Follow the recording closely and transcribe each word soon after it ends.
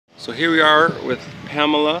So here we are with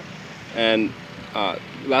Pamela, and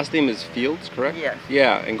last name is Fields, correct? Yes.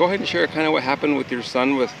 Yeah, and go ahead and share kind of what happened with your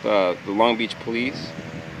son with the Long Beach police.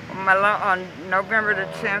 On November the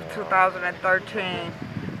 10th, 2013,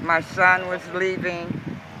 my son was leaving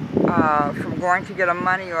from going to get a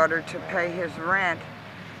money order to pay his rent,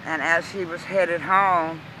 and as he was headed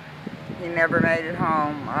home, he never made it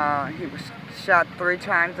home. He was shot 3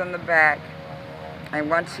 times in the back,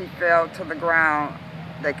 and once he fell to the ground,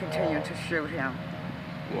 they continued to shoot him.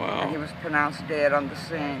 Wow. And he was pronounced dead on the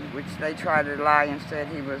scene, which they tried to lie and said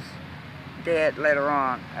he was dead later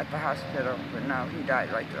on at the hospital, but no, he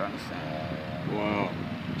died right there on the scene. Wow.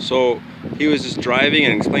 So he was just driving,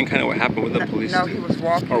 and explain kind of what happened with the police? No, he was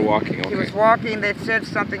walking. Or walking, okay. He was walking. They said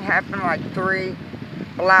something happened like 3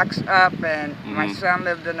 blocks up, and my son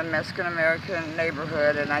lived in a Mexican-American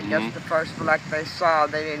neighborhood, and I guess the first black they saw,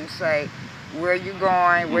 they didn't say, "Where are you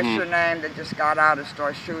going? What's your name?" They just got out and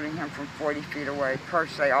started shooting him from 40 feet away, per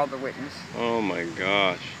se, all the witnesses. Oh my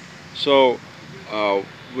gosh. So,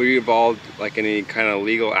 were you involved like any kind of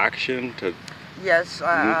legal action to? Yes,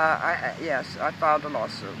 yes, I filed a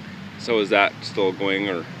lawsuit. So is that still going,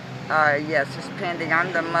 or? Yes, it's pending.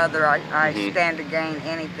 I'm the mother. I stand to gain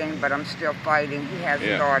anything, but I'm still fighting. He has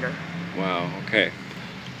a daughter. Wow, okay.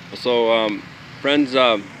 So, friends,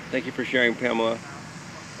 thank you for sharing, Pamela.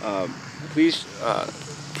 Please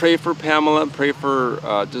pray for Pamela, pray for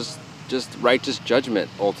just righteous judgment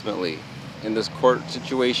ultimately in this court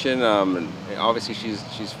situation. And obviously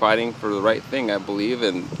she's fighting for the right thing, I believe,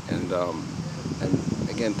 and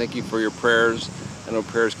again, thank you for your prayers. I know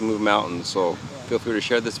prayers can move mountains, so feel free to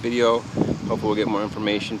share this video. Hopefully we'll get more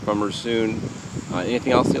information from her soon.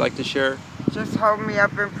 Anything else you'd like to share? Just hold me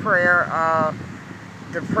up in prayer.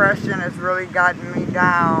 Depression has really gotten me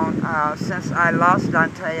down. Since I lost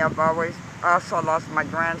Dante, I've also lost my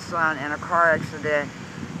grandson in a car accident.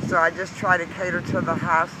 So I just try to cater to the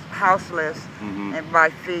houseless and by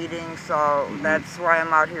feeding. So that's why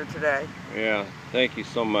I'm out here today. Yeah, thank you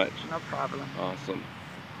so much. No problem. Awesome.